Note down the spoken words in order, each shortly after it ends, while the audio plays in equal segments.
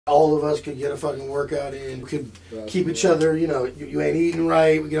All of us could get a fucking workout in. We could keep each other, you know, you ain't eating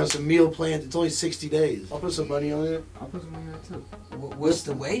right. We get on some meal plans. It's only 60 days. I'll put some money on it. I'll put some money on it too. What's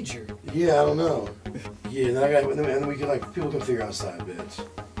the wager? Yeah, I don't know. Yeah, and then we can, like, people can figure out side bits.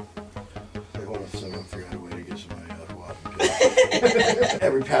 Like, hold on a second, I'll figure out a way to get somebody out of water.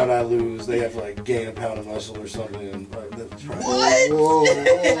 Every pound I lose, they have to, like, gain a pound of muscle or something. And, like, that's right. What?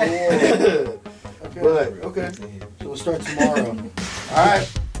 Whoa. Okay. So we'll start tomorrow. All right.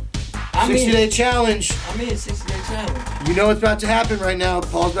 60-day challenge. I mean, 60-day challenge. You know what's about to happen right now.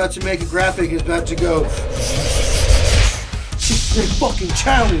 Paul's about to make a graphic. He's about to go 60-day fucking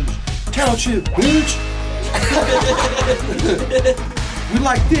challenge. Township, bitch. We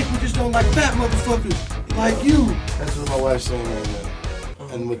like dick. We just don't like fat motherfuckers like you. That's what my wife's saying right now.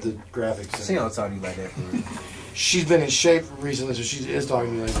 And with the graphics. She don't talk to you like that for real. She's been in shape recently, so she is talking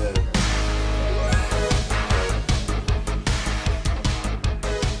to me like that.